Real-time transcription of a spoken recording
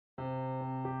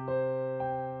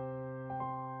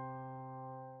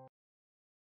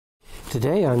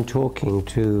Today I'm talking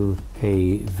to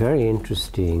a very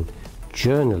interesting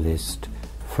journalist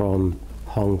from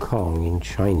Hong Kong in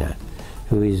China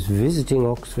who is visiting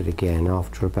Oxford again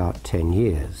after about 10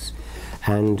 years.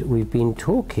 And we've been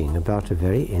talking about a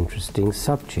very interesting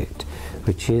subject,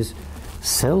 which is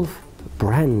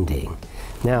self-branding.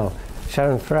 Now,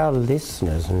 Sharon, for our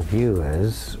listeners and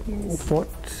viewers,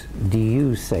 what do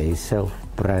you say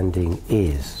self-branding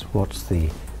is? What's the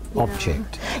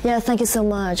object? Yeah, thank you so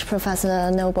much, Professor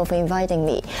Noble, for inviting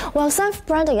me. Well,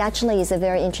 self-branding actually is a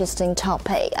very interesting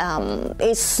topic.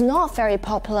 It's not very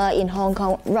popular in Hong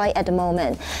Kong right at the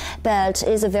moment, but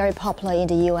it's very popular in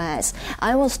the US.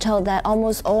 I was told that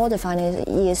almost all the final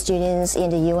year students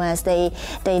in the US, they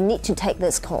need to take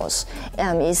this course,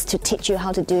 is to teach you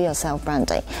how to do your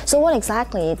self-branding. So what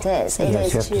exactly it is?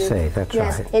 Yes, you have to say, that's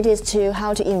right. It is to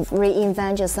how to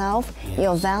reinvent yourself,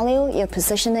 your value, your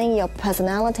positioning, your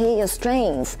personality, your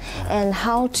strengths, and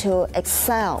how to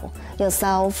excel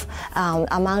yourself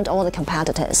among all the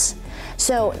competitors.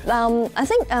 So I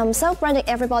think self-branding,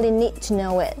 everybody needs to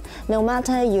know it. No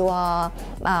matter you are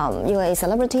a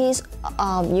celebrity,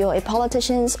 you're a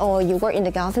politician, or you work in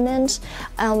the government.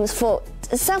 For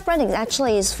self-branding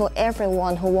actually is for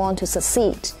everyone who wants to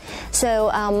succeed. So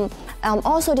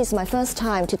also, this is my first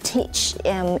time to teach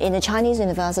in the Chinese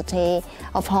University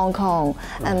of Hong Kong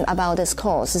about this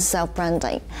course,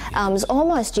 self-branding. So all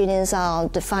my students are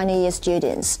the final year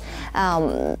students.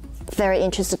 Very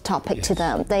interesting topic to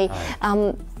them.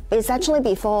 It's actually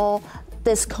before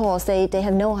this course, they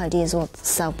have no ideas what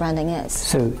self-branding is.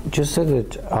 So just so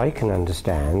that I can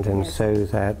understand, and so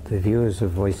that the viewers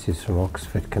of Voices from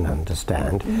Oxford can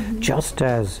understand, just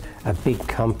as a big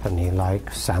company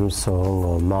like Samsung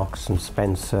or Marks and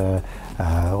Spencer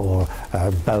or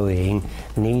Boeing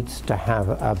needs to have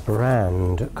a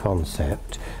brand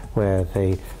concept where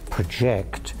they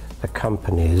project the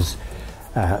company's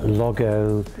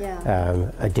logo,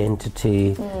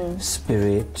 identity,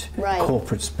 spirit,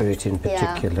 corporate spirit in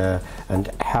particular, and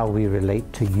how we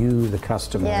relate to you, the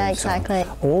customer. Yeah, exactly.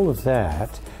 All of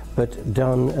that, but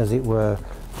done, as it were,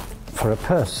 for a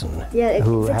person. Yeah, it's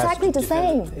who exactly the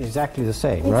same. Exactly the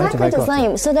same, right? Exactly the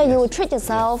same. So that you will treat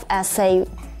yourself as a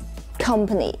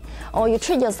company, or you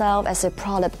treat yourself as a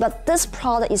product, but this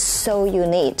product is so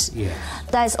unique. Yes.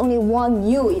 There's only one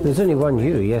you. There's only one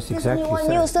you. Yes, exactly. There's only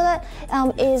one you. So that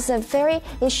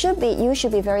you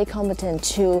should be very competent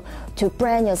to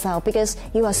brand yourself, because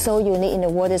you are so unique in the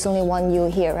world. There's only one you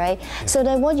here, right? Yeah. So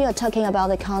that what you are talking about,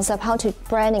 the concept, how to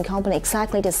brand a company,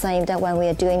 exactly the same that when we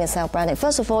are doing a self-branding.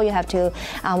 First of all, you have to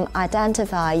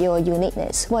identify your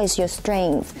uniqueness. What is your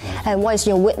strength, and what is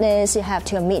your weakness? You have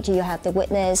to admit you have the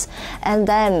weakness. And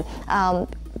then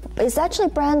it's actually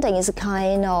branding is a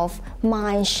kind of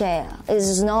mind share.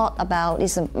 It's not about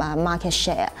it's a market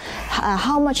share.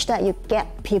 How much that you get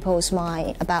people's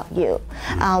mind about you.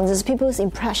 There's people's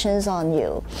impressions on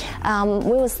you.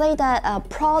 We would say that a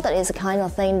product is a kind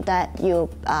of thing that you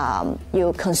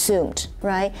consumed,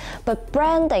 right? But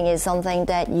branding is something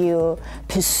that you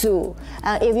pursue.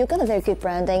 If you've got a very good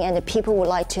branding and the people would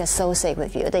like to associate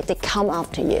with you, they come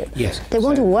after you. Yes. They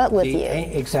want to work with you.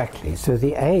 Exactly. So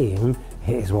the aim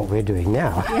is what we're doing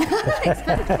now.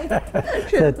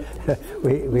 That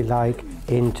we like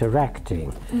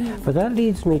interacting. But that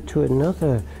leads me to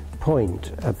another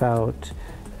point about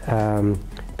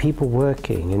people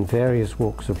working in various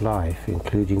walks of life,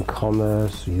 including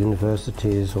commerce,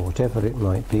 universities, or whatever it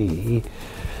might be.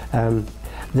 There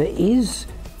is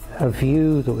a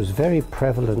view that was very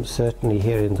prevalent, certainly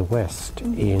here in the West,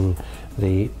 in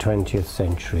the 20th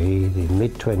century, the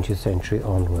mid-20th century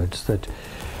onwards, that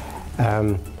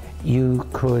you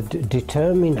could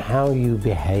determine how you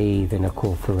behave in a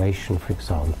corporation, for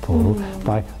example,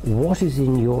 by what is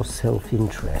in your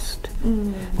self-interest.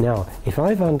 Now, if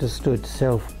I've understood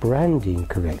self-branding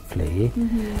correctly,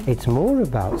 it's more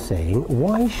about saying,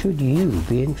 why should you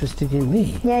be interested in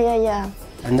me? Yeah.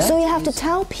 And so you have to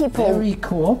tell people. Very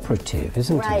cooperative,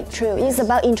 isn't it? Right, true. It's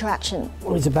about interaction.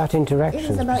 It's about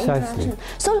interaction, precisely.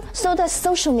 So the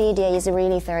social media is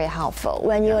really very helpful.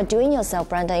 When you are doing your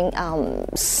self-branding,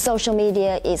 social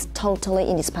media is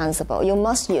totally indispensable. You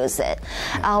must use it.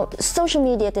 Social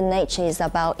media, the nature is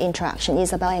about interaction,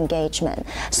 it's about engagement.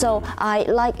 So I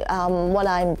like what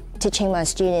I'm teaching my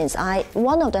students.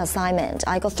 One of the assignments,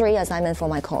 I got 3 assignments for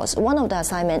my course. One of the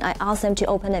assignments, I asked them to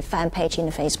open a fan page in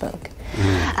Facebook.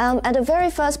 At the very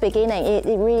first beginning, it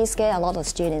really scared a lot of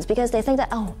students, because they think that,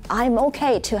 oh, I'm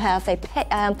okay to have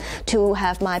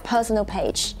my personal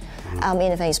page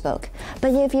in Facebook.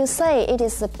 But if you say it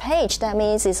is a page, that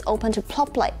means it's open to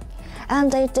public.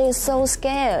 and they're so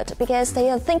scared because they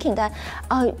are thinking that,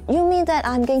 oh, you mean that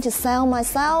I'm going to sell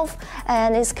myself,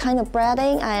 and it's kind of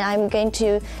bragging, and I'm going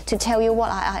to tell you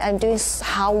what I'm doing,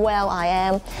 how well I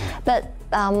am, but.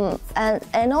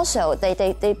 And also they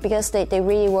because they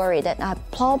really worry that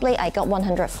probably I got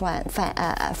 100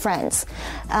 friends,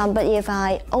 but if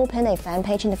I open a fan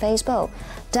page in the Facebook,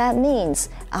 that means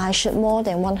I should more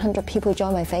than 100 people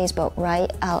join my Facebook,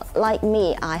 right? Like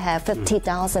me, I have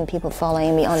 50,000 people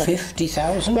following me on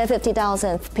 50,000? Yeah,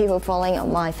 50,000 people following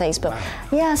on my Facebook. Wow.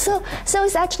 Yeah, so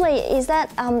it's actually, is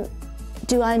that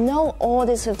do I know all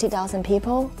these 50,000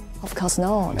 people? Of course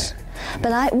not. No.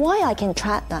 But why I can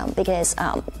track them? Because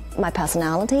my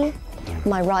personality,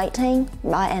 my writing,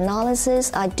 my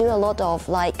analysis, I do a lot of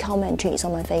like commentaries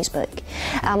on my Facebook.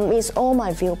 It's all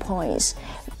my viewpoints.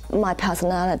 My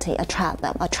personality attract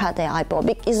them, attract their eyeball.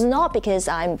 It's not because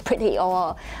I'm pretty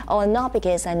or not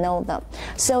because I know them.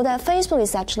 So that Facebook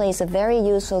is a very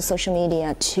useful social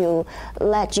media to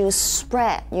let you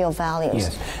spread your values.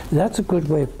 Yes, that's a good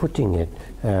way of putting it,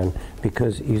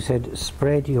 because you said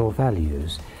spread your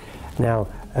values. Now,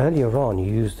 earlier on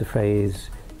you used the phrase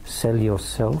sell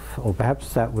yourself, or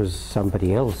perhaps that was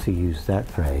somebody else who used that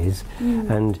phrase,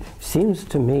 and it seems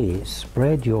to me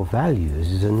spread your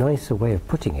values is a nicer way of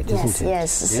putting it, isn't it?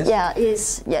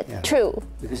 Yes, yeah, true.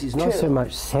 Because it's not so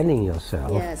much selling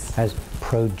yourself as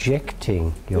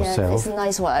projecting yourself. Yeah, it's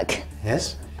nice work.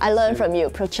 Yes. I learned from you,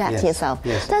 project yourself.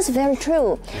 Yes. That's very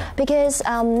true, because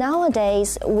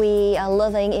nowadays we are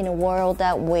living in a world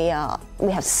that we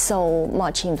have so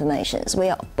much information. We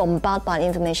are bombarded by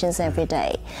information every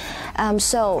day.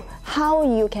 So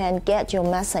how you can get your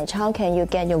message, how can you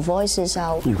get your voices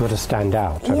out? You've got to stand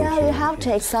out. Yeah, you have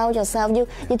to excel yourself.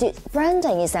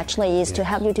 Branding is to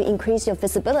help you to increase your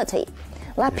visibility.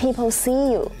 Let people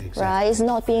see you, right? It's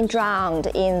not being drowned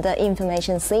in the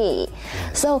information sea.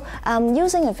 So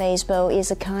using a Facebook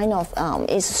is a kind of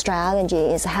is a strategy,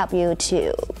 is help you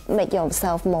to make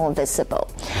yourself more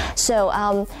visible. So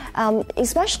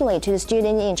especially to the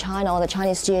student in China or the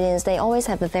Chinese students, they always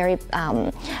have a very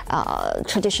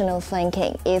traditional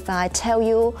thinking. If I tell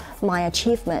you my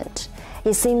achievement,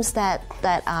 it seems that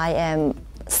I am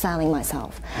selling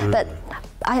myself. But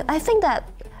I think that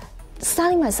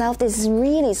selling myself is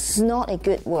really not a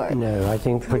good word. No, I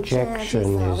think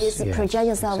projection is... project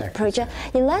yourself. Exactly.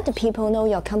 You let the people know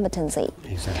your competency.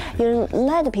 Exactly. You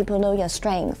let the people know your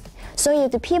strength. So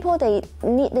if the people, they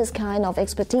need this kind of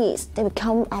expertise, they will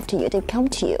come after you, they come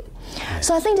to you.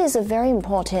 So I think this is very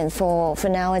important for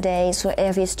nowadays, for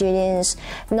every students,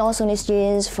 not only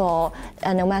students, for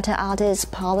no matter artists,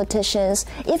 politicians,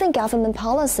 even government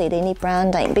policy, they need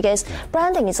branding, because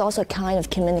branding is also a kind of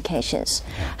communications.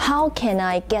 How can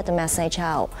I get the message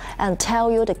out and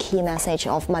tell you the key message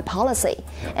of my policy,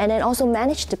 and then also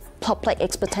manage the public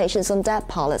expectations on that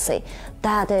policy?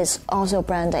 That is also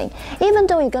branding. Even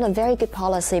though you got a very good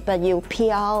policy, but you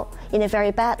PR in a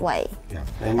very bad way,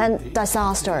 and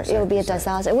disaster, it will be a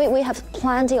disaster. We have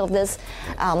plenty of these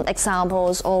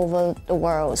examples over the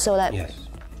world, so that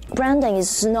branding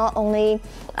is not only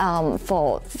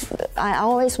I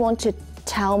always want to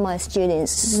tell my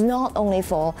students, it's not only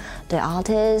for the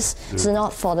artists, it's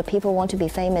not for the people who want to be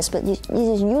famous, but it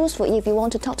is useful if you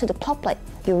want to talk to the public.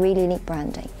 You really need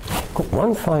branding.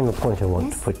 One final point I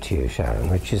want to put to you, Sharon,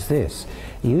 which is this.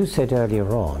 You said earlier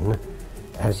on,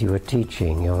 as you were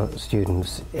teaching your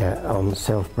students on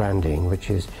self-branding, which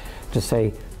is to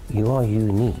say you are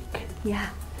unique. Yeah.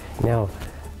 Now,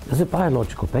 there's a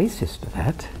biological basis to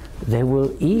that. There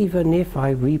will, even if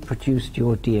I reproduced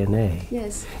your DNA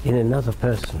in another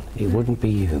person, it wouldn't be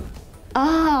you.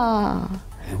 Ah,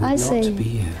 it would I not see. Be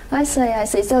you. I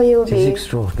see. So you will be. It's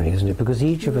extraordinary, isn't it? Because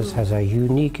each of us has our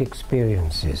unique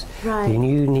experiences, the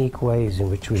unique ways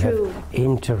in which we have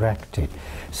interacted.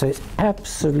 So it's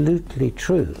absolutely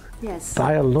true,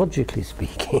 biologically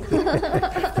speaking,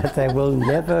 that there will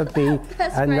never be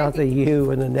another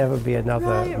you and there never be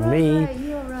another me.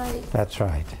 You're right. That's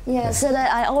right. Yeah, so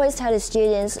that I always tell the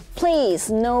students, please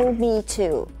know me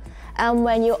too.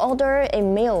 When you order a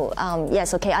meal,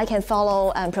 yes, okay, I can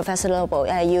follow Professor Lobo.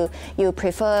 You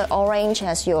prefer orange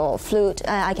as your fruit,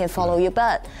 I can follow you.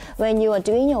 But when you are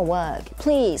doing your work,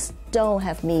 please don't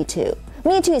have me too.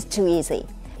 Me too is too easy.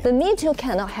 But me too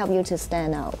cannot help you to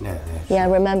stand out.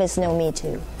 Remember, it's no me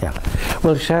too. Yeah.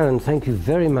 Well, Sharon, thank you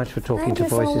very much for talking to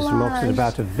Voices from Oxford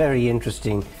about a very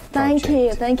interesting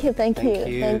project. Thank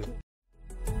you.